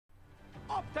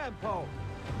tempo.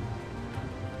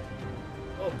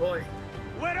 Oh boy.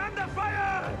 We're under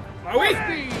fire! Are we?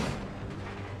 Speed.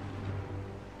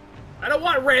 I don't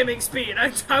want ramming speed. I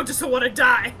just want to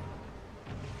die.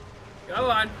 Go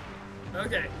on.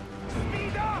 Okay.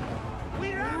 Speed up!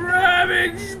 We're under!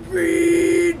 Ramming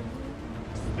speed!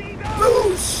 Speed up!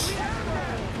 Boosh!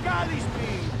 Galley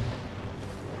speed.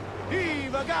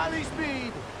 Viva galley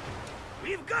speed.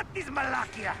 We've got these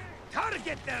Malakia!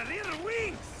 Target their rear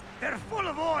wings! They're full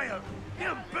of oil!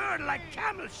 They'll burn like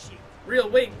camel shit! Rear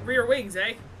wings,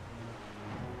 eh?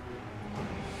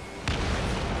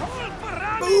 Hold for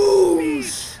ramming Boosh!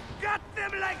 speed! Got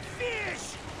them like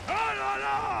fish! Oh la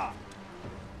la!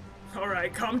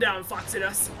 Alright, calm down,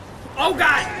 Foxidus. Oh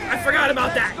god! I forgot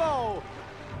about Let's that! go.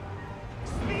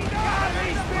 Speed up!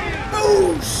 Galley speed!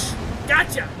 Boosh!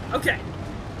 Gotcha! Okay.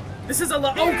 This is a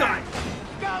lot. Oh god!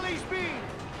 Galley speed.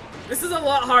 This is a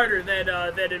lot harder than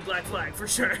in Black Flag, for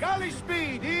sure. Galley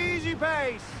speed. Easy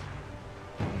pace.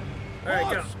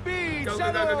 Alright, go. Speed. Go,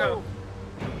 go, go, go, go.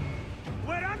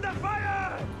 We're under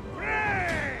fire!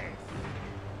 Brace!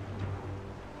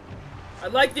 I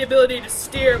like the ability to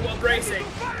steer while bracing.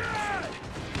 Fire!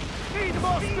 Speed.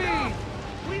 More speed.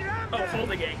 We're under! Oh,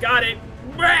 holding it. Got it.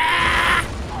 Brah!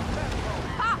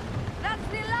 Ha! That's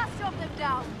the last of them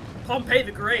down. Pompey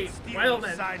the Great. Well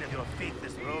then. Sign of your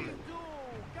faithless Roman.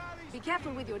 Be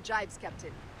careful with your jibes,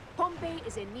 Captain. Pompey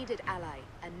is a needed ally,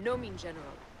 and no mean general.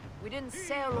 We didn't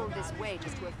sail all this way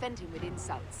just to offend him with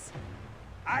insults.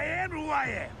 I am who I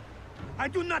am. I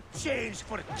do not change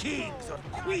for kings or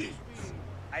queens.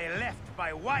 I left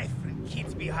my wife and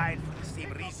kids behind for the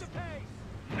same reason.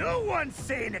 No one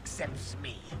sane accepts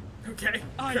me. Okay.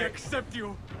 I accept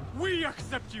you. We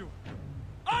accept you.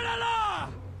 Ah la la!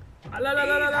 Ah, la, la,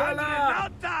 la, la, la, la.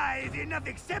 800 nauta is enough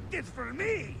acceptance for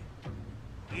me.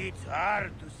 It's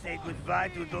hard to say goodbye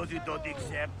to those who don't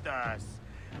accept us.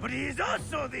 But it is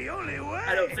also the only way.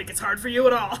 I don't think it's hard for you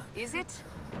at all. Is it?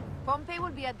 Pompey will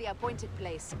be at the appointed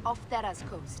place, off Terra's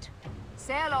coast.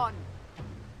 Sail on.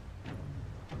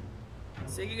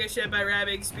 Sinking a ship by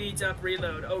ramming speeds up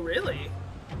reload. Oh, really?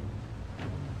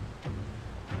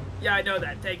 Yeah, I know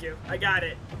that. Thank you. I got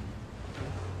it.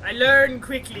 I learn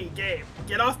quickly, game.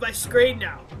 Get off my screen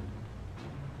now.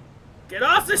 Get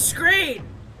off the screen!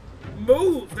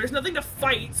 Move! There's nothing to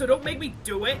fight, so don't make me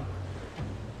do it.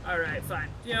 Alright, fine.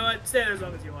 You know what? Stay there as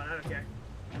long as you want. I don't care.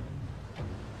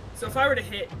 So if I were to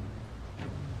hit...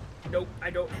 Nope,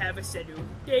 I don't have a Senu.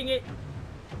 Dang it.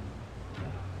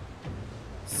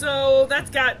 So that's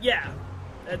got... Yeah.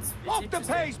 That's... Off the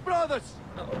pace, brothers.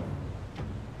 Uh-oh.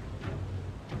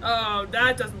 Oh,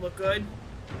 that doesn't look good.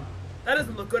 That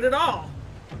doesn't look good at all.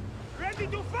 Ready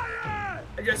to fire!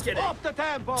 I'm just kidding. Off the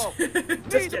tempo. Just Need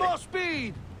kidding. more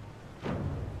speed.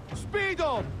 Speed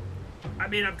up. I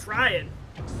mean, I'm trying.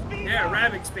 Speed Yeah, up!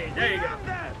 ramming speed. There you go.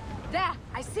 Under! There,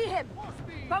 I see him.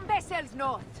 Pompey sails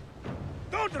north.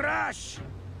 Don't rush!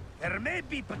 There may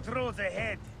be patrols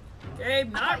ahead. Okay,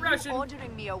 not Are rushing. you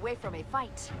ordering me away from a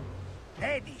fight?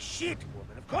 Lady shit,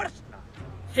 woman, of course not.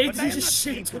 Hey, But I am you not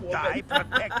shit, going to woman. die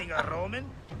protecting a Roman,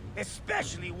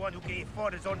 especially one who can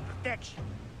afford his own protection.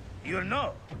 You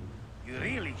know, you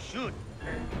really should.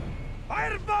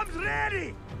 Firebombs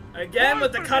ready! Again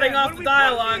with the Call for cutting them off when the we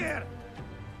dialogue. come here.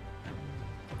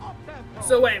 Off tempo.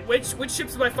 So wait, which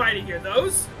ships am I fighting here?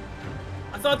 Those?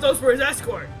 I thought those were his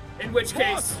escort. In which More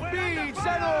case, speed,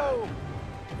 Zeno.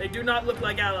 they do not look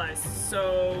like allies.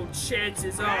 So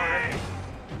chances are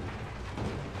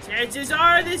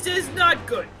this is not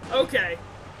good. Okay.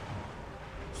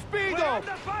 Speed We're up.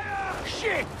 under fire!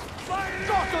 Shit. Fire!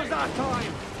 Got us that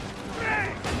time.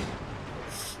 Break!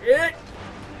 Shit.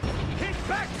 Hit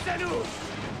back, Zenu! Boom.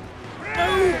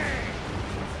 Break!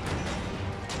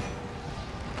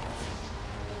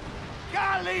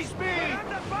 Galley speed. We're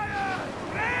under fire!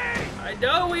 Break! I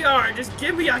know we are. Just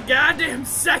give me a goddamn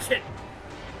second.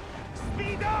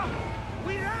 Speed up!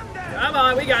 We're under! Come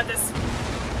on, we got this.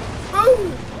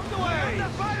 Boom. On the We're way. under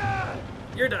fire!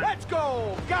 You're done. Let's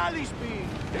go. Galley speed.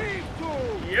 Heave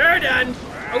to. You're done.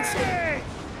 Oh shit.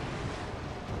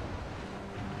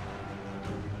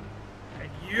 Break!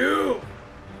 And you.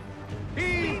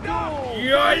 Heave to.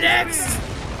 You're next.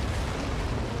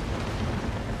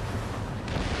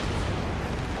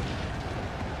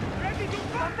 Ready to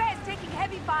fire! Pompey is taking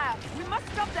heavy fire. We must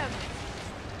stop them.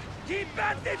 Keep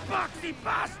at the boxy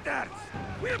bastards!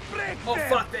 We'll break Oh them!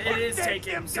 fuck, it or is take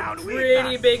taking them some down with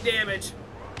pretty us. big damage.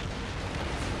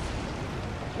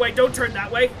 Wait, don't turn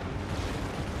that way.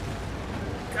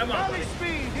 Come on, Galley buddy.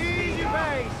 speed. Easy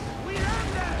pace. We're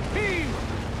under! Heave.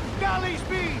 Galley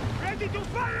speed. Ready to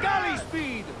fire! Galley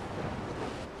speed.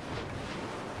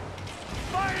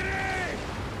 Firing!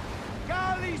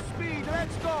 Galley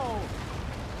Let's go!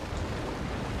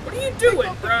 What are you doing,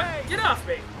 up the bruh? pace. Get off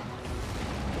me.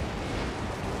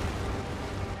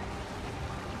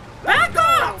 Back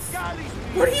off! Galley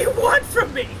speed! What do you want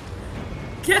from me?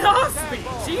 Get off me!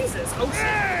 Jesus! Oh shit!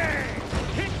 Hey!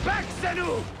 Hit back,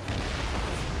 Sanu!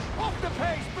 Off the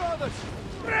pace, brothers!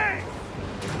 Hey!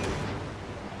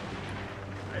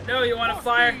 I know you want to More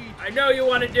fire. speed. I know you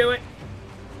want to do it.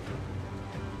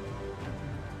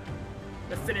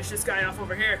 Let's finish this guy off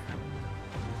over here.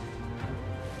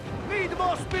 Need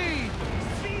more speed!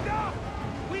 Speed up!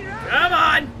 We're out! Come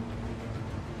on!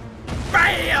 No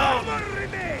Bam! more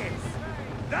remains!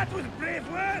 That was brave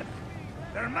work!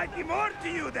 There might be more to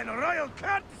you than royal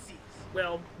courtesies!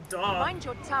 Well, duh. Mind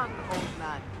your tongue, old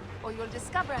man, or you'll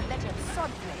discover a better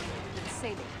swordplay than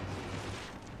sailing.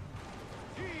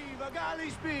 Viva galley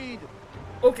speed!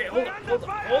 Okay,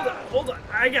 hold on.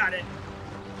 I got it.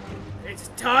 It's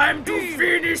time to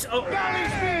finish. Oh, Galley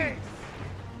speed!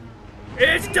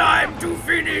 it's time to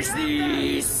finish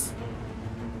these.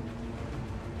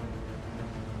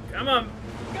 Come on.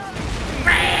 Galley speed!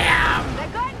 Bam! They're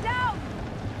going down!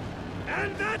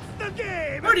 And that's the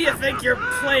game! Who do you think you're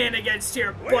playing against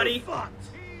here, Well buddy? fought.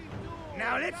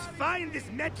 Now let's find this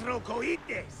Metro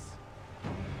Coites.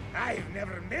 I've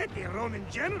never met a Roman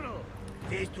general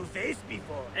face to face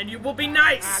before. And you will be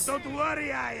nice. Don't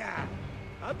worry,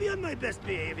 I'll be on my best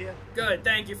behavior. Good,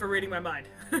 thank you for reading my mind.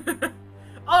 Oh,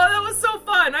 that was so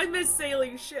fun! I miss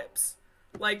sailing ships.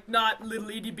 Like, not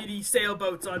little itty bitty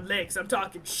sailboats on lakes. I'm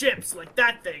talking ships, like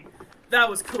that thing. That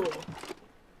was cool.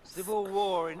 Civil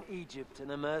war in Egypt,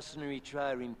 and a mercenary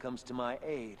trireme comes to my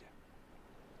aid.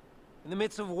 In the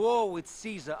midst of war with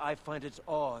Caesar, I find it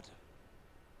odd.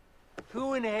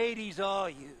 Who in Hades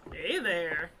are you? Hey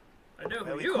there. I know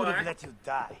who We you could are. have let you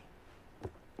die.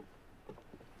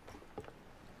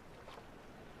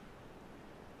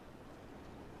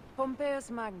 Pompeius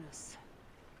Magnus.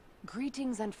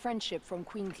 Greetings and friendship from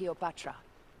Queen Cleopatra.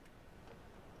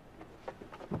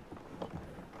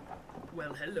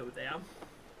 Well, hello there.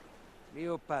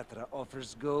 Cleopatra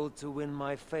offers gold to win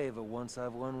my favor once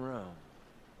I've won Rome.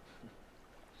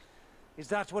 Is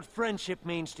that what friendship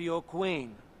means to your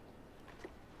queen?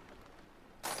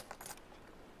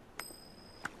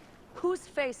 Whose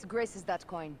face graces that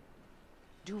coin?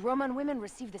 Do Roman women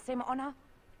receive the same honor?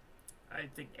 I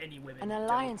think any women. An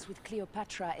alliance with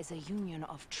Cleopatra is a union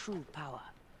of true power.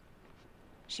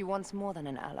 She wants more than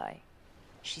an ally.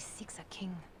 She seeks a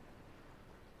king.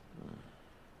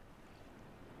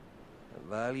 A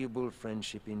valuable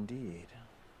friendship indeed.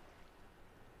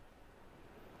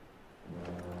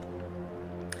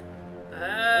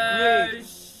 Agreed.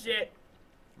 Shit.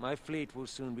 My fleet will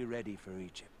soon be ready for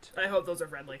Egypt. I hope those are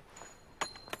friendly.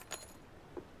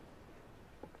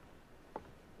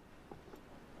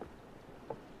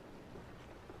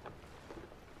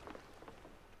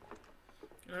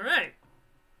 Alright.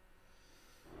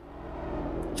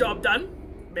 Job done.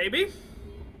 Maybe.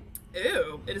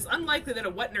 Ew. It is unlikely that a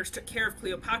wet nurse took care of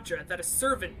Cleopatra, that a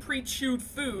servant pre-chewed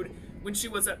food when she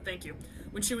was a- thank you.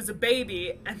 When she was a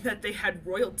baby, and that they had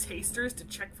royal tasters to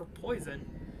check for poison.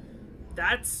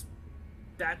 That's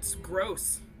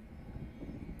gross.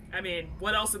 I mean,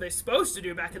 what else are they supposed to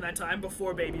do back in that time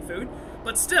before baby food?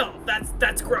 But still,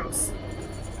 that's gross.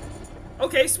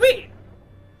 Okay, sweet.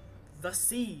 The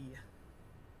sea.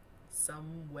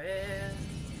 Somewhere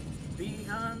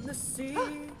beyond the sea.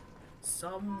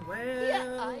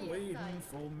 Somewhere waiting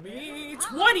for me.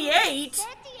 28?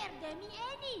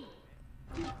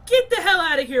 Get the hell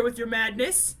out of here with your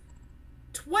madness.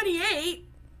 28?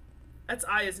 That's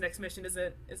Aya's next mission,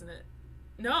 isn't it?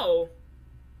 No.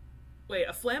 Wait,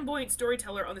 a flamboyant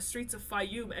storyteller on the streets of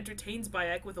Fayum entertains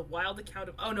Bayek with a wild account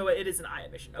of... Oh, no, it is an Aya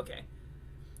mission. Okay.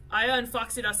 Aya and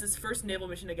Foxidas' first naval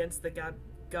mission against the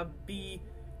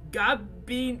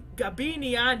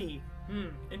Gabiniani.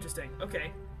 Interesting.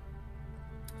 Okay.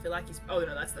 I feel like he's... Oh,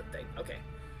 no, that's the thing. Okay.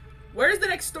 Where's the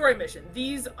next story mission?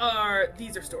 These are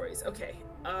stories. Okay.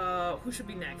 Who should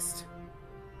be next?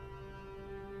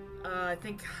 I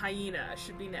think Hyena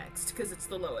should be next, because it's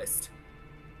the lowest.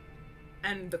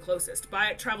 And the closest.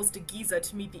 Bayek travels to Giza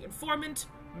to meet the informant,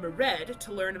 Mered,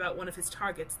 to learn about one of his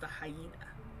targets, the Hyena.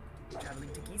 Traveling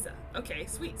to Giza. Okay,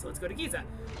 sweet. So let's go to Giza.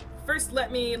 First,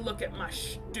 let me look at my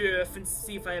stuff and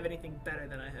see if I have anything better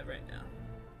than I have right now.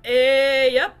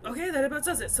 Yep. Okay, that about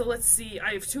does it. So let's see.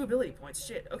 I have 2 ability points.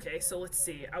 Shit. Okay, so let's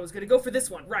see. I was gonna go for this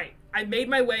one. Right. I made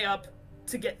my way up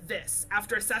to get this.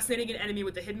 After assassinating an enemy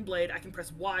with the hidden blade, I can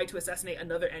press Y to assassinate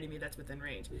another enemy that's within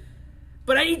range.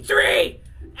 But I need 3!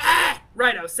 Ah!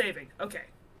 Right, I was saving. Okay.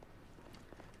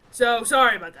 So,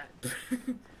 sorry about that.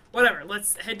 Whatever,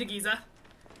 let's head to Giza.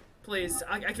 Please,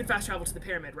 I can fast travel to the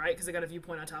pyramid, right? Because I got a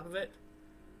viewpoint on top of it.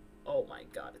 Oh my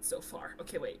god, it's so far.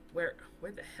 Okay, wait. Where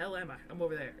the hell am I? I'm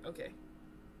over there. Okay.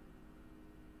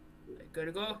 I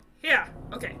gotta go here.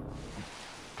 Okay.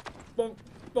 Bonk,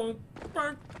 bonk,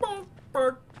 bonk, bonk,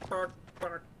 bonk, bonk,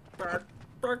 bonk, bonk,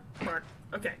 bonk, bonk.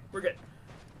 Okay, we're good.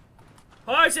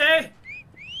 Horsey!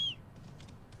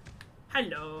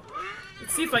 Hello.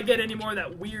 Let's see if I get any more of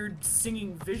that weird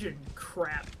singing vision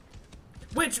crap.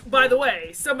 Which, by the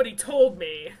way, somebody told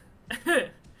me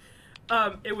it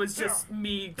was just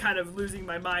me kind of losing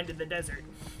my mind in the desert,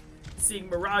 seeing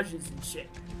mirages and shit.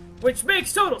 Which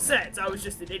makes total sense. I was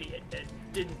just an idiot and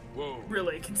didn't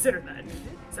really consider that.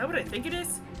 Is that what I think it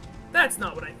is? That's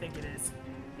not what I think it is.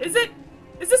 Is it?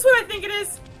 Is this what I think it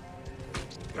is?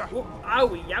 Oh,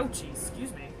 owie, ouchie,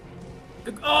 excuse me.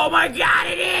 Oh my god,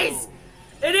 it is!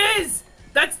 It is!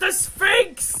 That's the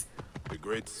Sphinx! The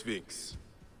Great Sphinx.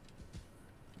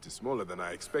 It is smaller than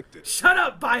I expected. Shut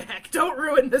up, Bayek! Don't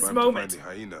ruin this Time moment! to find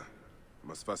the hyena. I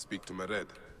must first speak to Mered,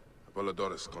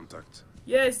 Apollodorus' contact.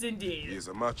 Yes, He indeed. is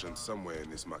a merchant somewhere in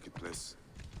this marketplace.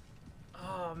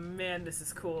 Oh man, this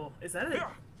is cool. Is that a...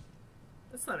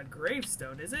 That's not a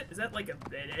gravestone, is it? Is that like an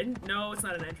end? No, it's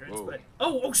not an entrance, Whoa. but...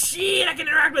 Oh shit! I can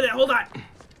interact with it! Hold on!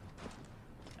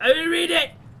 I'm gonna read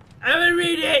it! I'm gonna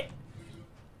read it!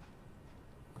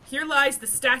 Here lies the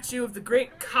statue of the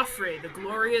great Khafre, the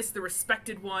glorious, the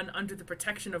respected one, under the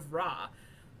protection of Ra.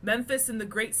 Memphis and the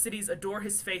great cities adore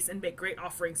his face and make great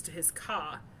offerings to his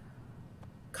Ka.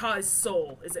 Ka is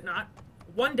soul, is it not?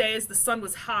 One day, as the sun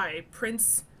was high,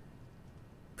 Prince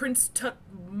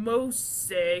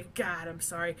Tutmose, God, I'm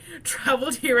sorry,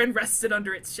 traveled here and rested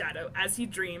under its shadow. As he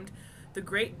dreamed, the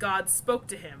great god spoke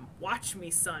to him. Watch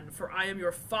me, son, for I am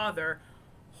your father,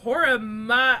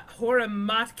 Horamatket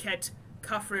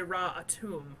Khafre Ra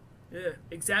Atum.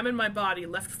 Examine my body,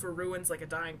 left for ruins like a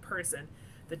dying person.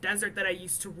 The desert that I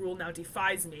used to rule now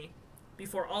defies me.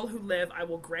 Before all who live, I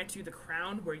will grant you the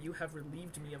crown when you have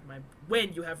relieved me of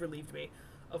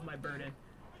my burden.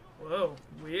 Whoa,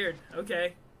 weird.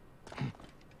 Okay.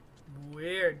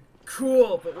 Weird.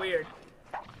 Cool, but weird.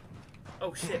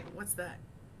 Oh shit, what's that?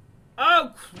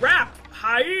 Oh crap!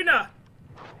 Hyena!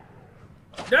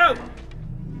 No!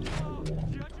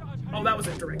 Oh, that was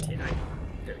a direct hit.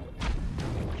 There we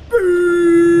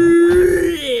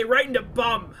go. Right in the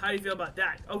bum. How do you feel about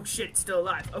that? Oh shit, it's still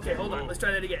alive. Okay, hold on. Let's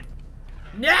try that again.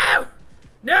 No!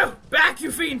 No! Back,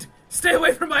 you fiend! Stay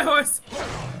away from my horse!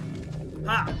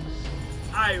 Ha!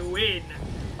 I win.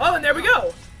 Oh, and there we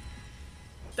go!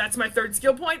 That's my third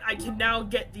skill point. I can now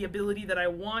get the ability that I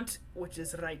want, which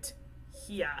is right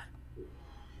here.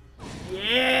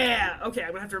 Yeah! Okay, I'm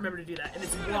gonna have to remember to do that. And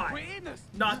it's Y.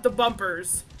 Not the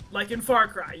bumpers, like in Far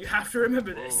Cry. You have to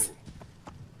remember this.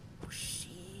 Oh, shit.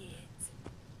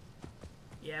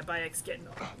 Yeah, Bayek's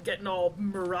getting all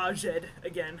miraged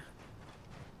again.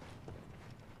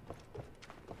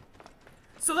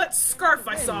 So that scarf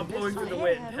I saw blowing through the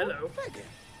wind. Hello.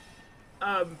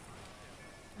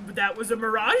 That was a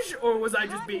mirage, or was I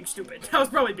just being stupid? I was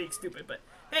probably being stupid, but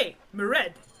hey,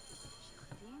 Mered.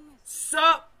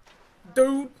 Sup,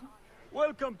 dude?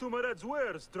 Welcome to Mered's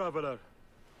wares, traveler.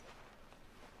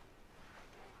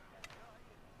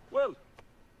 Well,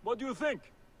 what do you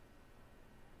think?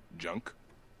 Junk?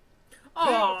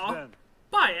 Aww, Then,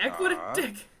 Bayek, what a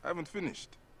dick. I haven't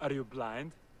finished. are you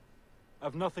blind?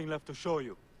 I've nothing left to show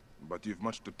you. But you've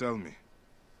much to tell me.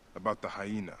 About the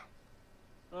hyena.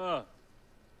 Ah,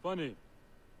 funny.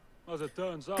 As it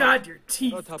turns out, God, your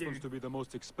teeth, that happens dude. to be the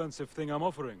most expensive thing I'm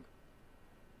offering.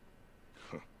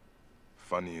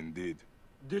 Funny indeed.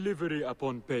 Delivery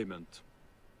upon payment.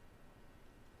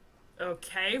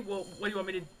 Okay, well, what do you want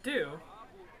me to do?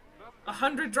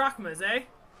 100 drachmas, eh?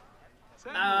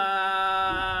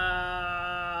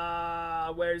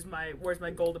 Where's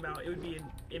my gold amount? It would be in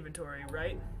inventory,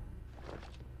 right?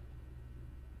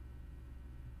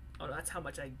 Oh, that's how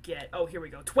much I get. Oh, here we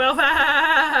go. 12.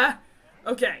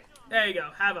 Okay, there you go.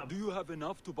 Have them. Do you have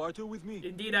enough to barter with me?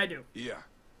 Indeed, I do. Yeah.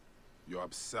 Your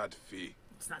absurd fee.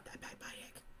 It's not that bad,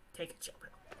 Bayek. Take it,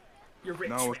 children. You're rich,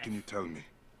 Now what man. can you tell me?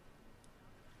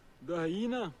 The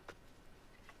hyena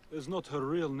is not her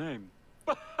real name.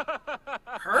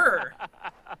 Her?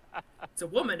 It's a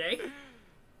woman, eh?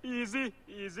 Easy,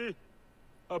 easy.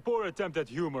 A poor attempt at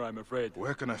humor, I'm afraid.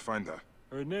 Where can I find her?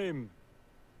 Her name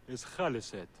is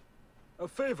Khaliset. A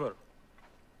favor.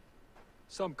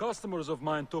 Some customers of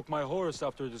mine took my horse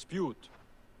after a dispute.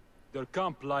 Their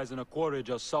camp lies in a quarry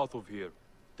just south of here.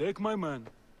 Take my man,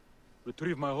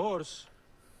 retrieve my horse,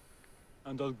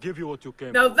 and I'll give you what you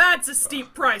came Now for. that's a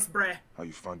steep price, bruh. How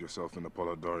you found yourself in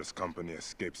Apollodorus' company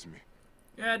escapes me.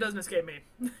 Yeah, it doesn't escape me.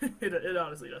 It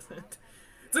honestly doesn't.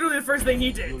 It's literally the first thing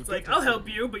he did. It's like, I'll help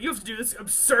you, but you have to do this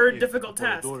absurd, difficult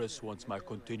task. Doris wants my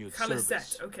continued Service.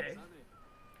 service. Okay.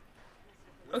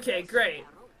 Okay, great.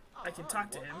 I can talk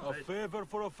to him, A but... favor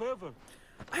for a favor.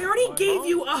 I already gave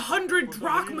you 100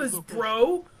 drachmas,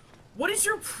 bro! What is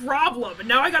your problem? And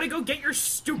now I gotta go get your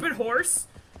stupid horse?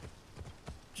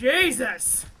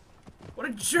 Jesus! What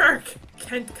a jerk!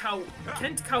 Kent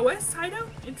Kowes hideout?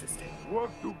 Interesting.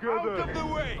 Work together. Out of the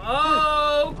way!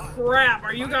 Oh crap!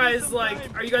 Are you guys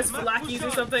Falakis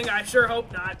or something? I sure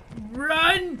hope not.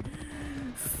 Run!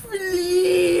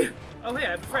 Flee! Oh hey,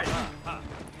 I have a friend.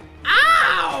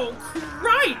 Ow!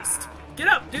 Christ! Get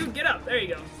up, dude, get up. There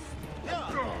you go.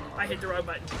 I hit the wrong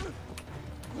button.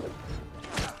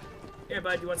 Here,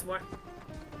 bud, you want some more?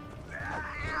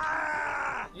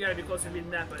 You gotta be closer to me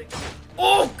than that, buddy.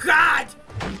 Oh, God!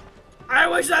 I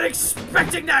was not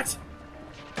expecting that!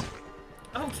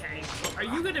 Okay. Are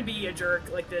you gonna be a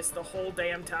jerk like this the whole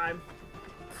damn time?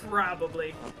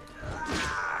 Probably.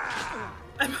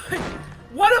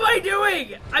 What am I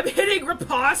doing? I'm hitting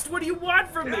riposte. What do you want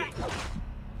from me?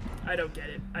 I don't get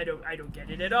it. I don't get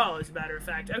it at all, as a matter of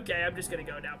fact. Okay, I'm just gonna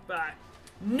go now. Bye.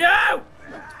 No!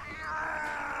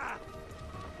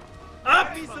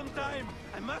 Up! Give me some time.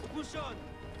 I must push on.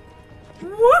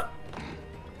 What?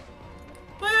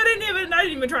 Like, I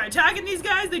didn't even try attacking these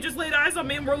guys. They just laid eyes on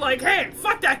me and were like, hey,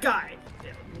 fuck that guy.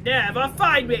 They'll never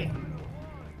find me.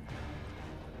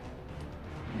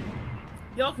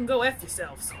 Y'all can go F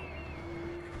yourselves.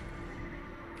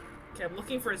 Okay, I'm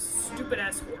looking for a stupid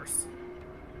ass horse.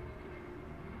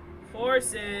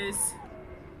 Horses.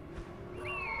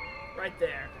 Right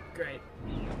there. Great.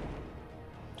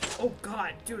 Oh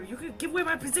god, dude, you could give away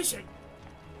my position.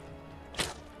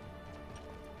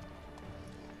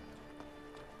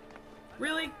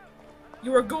 Really?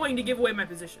 You are going to give away my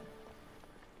position.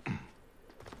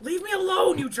 Leave me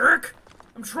alone, you jerk!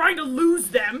 I'm trying to lose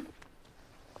them.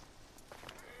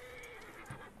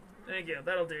 Thank you,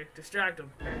 that'll do. Distract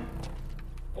them.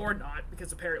 Or not,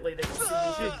 because apparently they can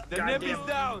see me. The nib is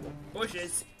down.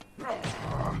 Bushes.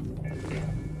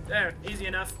 There, easy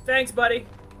enough. Thanks, buddy.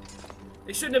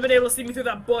 They shouldn't have been able to see me through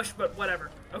that bush, but whatever.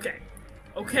 Okay.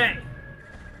 Okay.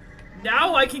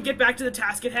 Now I can get back to the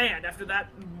task at hand after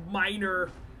that minor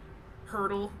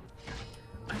hurdle.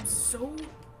 I'm so...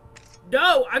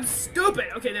 No! I'm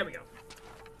stupid! Okay, there we go.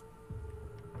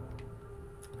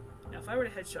 Now, if I were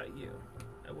to headshot you,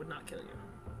 I would not kill you.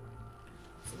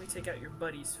 So let me take out your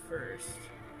buddies first.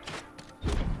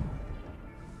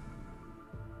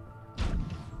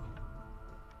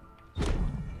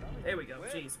 There we go.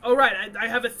 Jeez. Oh, right. I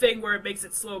have a thing where it makes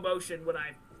it slow motion when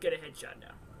I get a headshot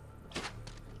now.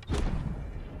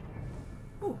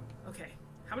 Ooh, okay.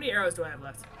 How many arrows do I have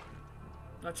left?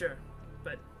 Not sure,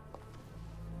 but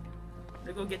I'm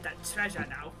gonna go get that treasure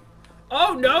now.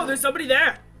 Oh, no! There's somebody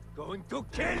there! Going to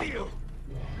kill you.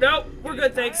 Nope, we're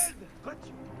good, thanks.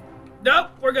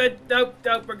 Nope, we're good. Nope,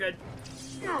 we're good.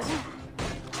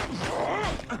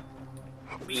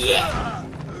 Yeah!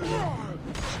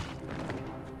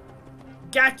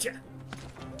 Gotcha.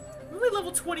 I'm only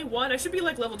level 21. I should be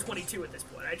like level 22 at this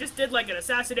point. I just did like an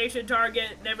assassination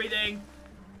target and everything.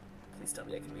 Please tell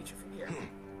me I can reach it from here.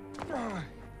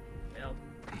 Well,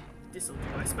 this'll do,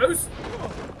 I suppose.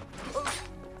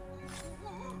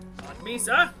 On me,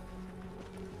 sir.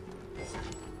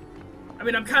 I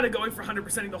mean, I'm kind of going for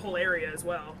 100%ing the whole area as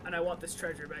well, and I want this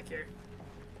treasure back here.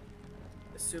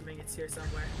 Assuming it's here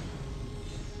somewhere.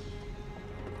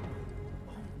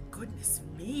 Goodness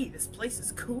me, this place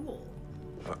is cool.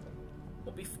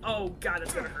 Won't be oh god,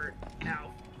 that's gonna hurt.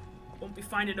 Ow. Won't be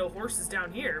finding no horses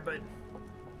down here, but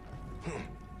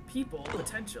people,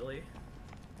 potentially.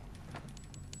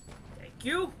 Thank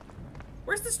you.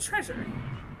 Where's this treasure?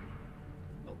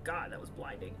 Oh god, that was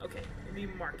blinding. Okay, let me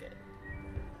mark it.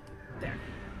 There.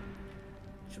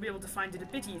 Should be able to find it a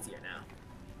bit easier now.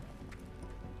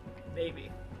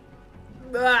 Maybe.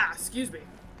 Ah, excuse me.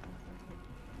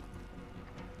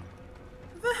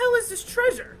 What the hell is this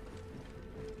treasure?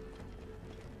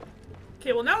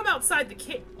 Okay, well now I'm outside the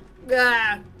cave.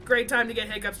 Ah, great time to get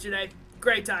hiccups today.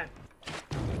 Great time.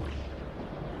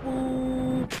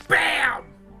 Ooh, BAM!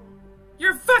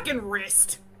 Your fucking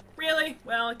wrist! Really?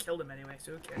 Well, I killed him anyway,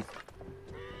 so who cares?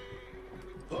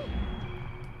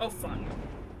 Oh, fuck.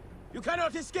 You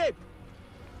cannot escape.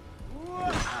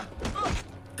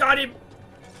 Got him!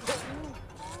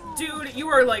 Dude, you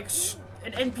are like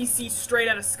an NPC straight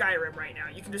out of Skyrim right now.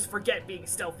 You can just forget being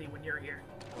stealthy when you're here.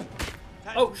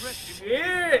 Oh,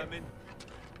 shit!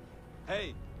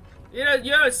 Hey. You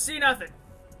don't see nothing.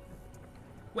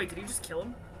 Wait, did he just kill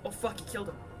him? Oh, fuck, he killed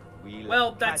him.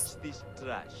 Well, that's this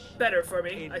trash. better for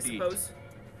me, I Indeed. suppose.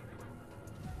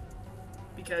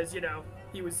 because, you know,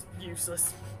 he was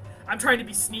useless. I'm trying to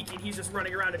be sneaky and he's just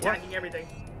running around attacking everything.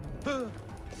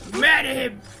 Mad at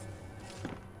him!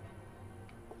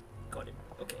 Got him.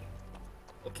 Okay.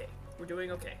 Okay. We're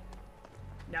doing okay.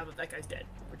 Now that that guy's dead,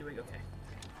 we're doing okay.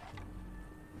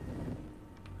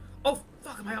 Oh,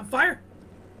 fuck, am I on fire?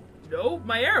 No,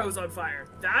 my arrow's on fire.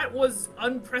 That was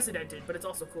unprecedented, but it's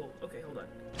also cool. Okay, hold on.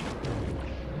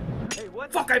 Hey,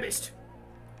 what? Fuck, I missed!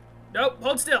 Nope,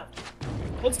 hold still.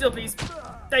 Hold still, please.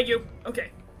 Thank you.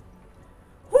 Okay.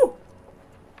 Whew!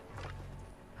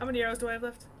 How many arrows do I have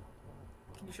left?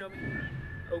 Can you show me?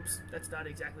 Oops, that's not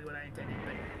exactly what I intended,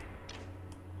 but...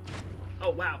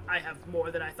 Oh, wow, I have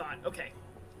more than I thought. Okay.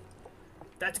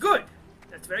 That's good!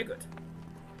 That's very good.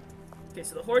 Okay,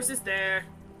 so the horse is there.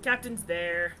 Captain's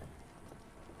there.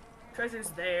 Treasure's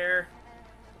there.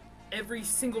 Every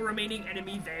single remaining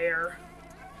enemy there.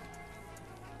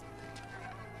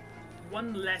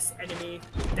 One less enemy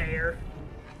there.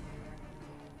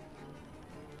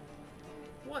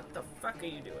 What the fuck are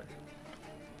you doing?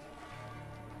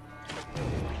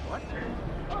 What?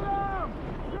 Oh,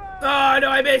 no,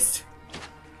 I missed!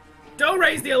 Don't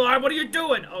raise the alarm! What are you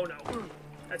doing? Oh, no.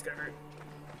 That's gonna hurt.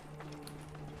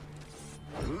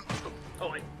 Oh,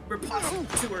 I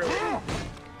riposted too early.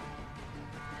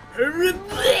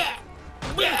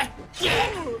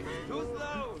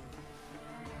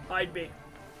 Hide me.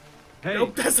 Hey,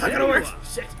 Nope, that's not gonna work.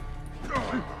 Shit.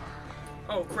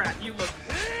 Oh crap, you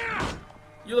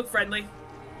look friendly.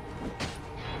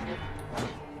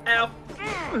 Ow.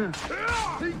 Come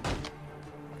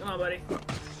on, buddy.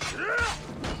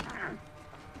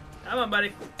 Come on,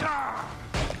 buddy.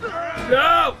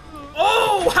 No!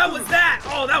 Oh, how was that?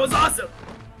 Oh, that was awesome.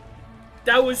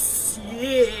 That was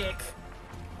sick.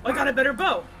 I got a better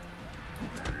bow.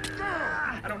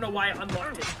 I don't know why I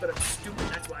unlocked it, but I'm stupid,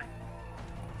 that's why.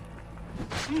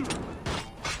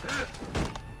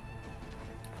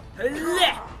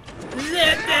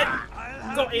 Let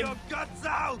that go in. Guts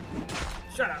out!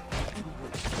 Shut up.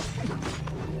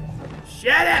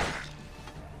 Shut up!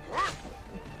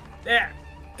 There.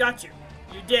 Got you.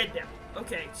 You did now.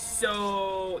 Okay,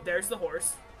 so there's the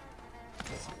horse.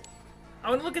 I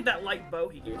want to look at that light bow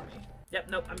he gave me. Yep,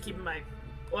 nope, I'm keeping my...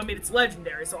 Well, I mean, it's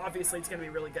legendary, so obviously it's going to be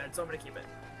really good, so I'm going to keep it.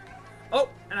 Oh,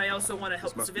 and I also want to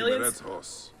help This the must be civilians. Mered's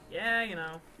horse. Yeah, you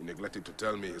know. He neglected to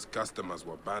tell me his customers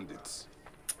were bandits.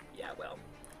 Yeah, well.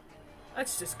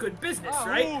 That's just good business,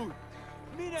 right?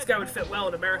 This guy would fit well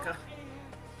in America.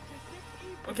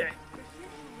 Okay.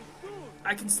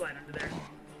 I can slide under there.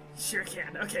 Sure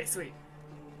can. Okay, sweet.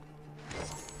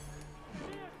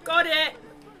 Got it!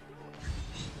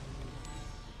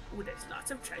 Ooh, there's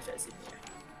lots of treasures in here.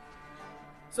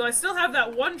 So I still have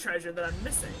that one treasure that I'm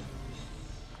missing.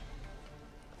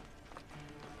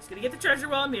 Just gonna get the treasure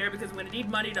while I'm here because I'm gonna need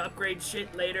money to upgrade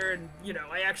shit later and, you know,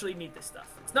 I actually need this stuff.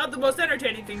 It's not the most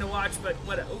entertaining thing to watch, but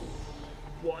what? Ooh.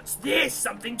 What's this?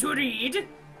 Something to read?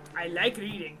 I like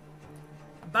reading.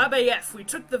 Babayev, we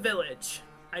took the village.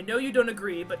 I know you don't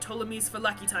agree, but Ptolemy's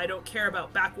Phylakitai don't care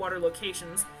about backwater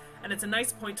locations, and it's a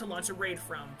nice point to launch a raid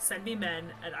from. Send me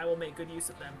men, and I will make good use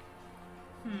of them.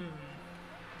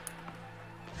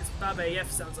 This Babayev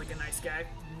sounds like a nice guy.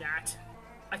 Not.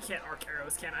 I can't arc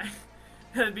arrows, can I?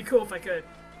 That'd be cool if I could.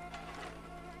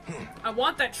 I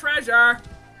want that treasure!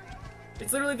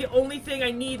 It's literally the only thing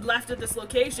I need left at this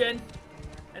location.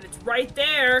 And it's right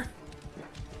there.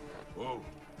 Whoa.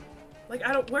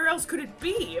 Like, where else could it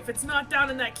be if it's not down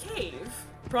in that cave?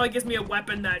 Probably gives me a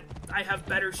weapon that I have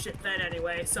better shit than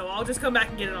anyway, so I'll just come back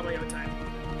and get it on my own time.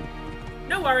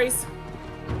 No worries.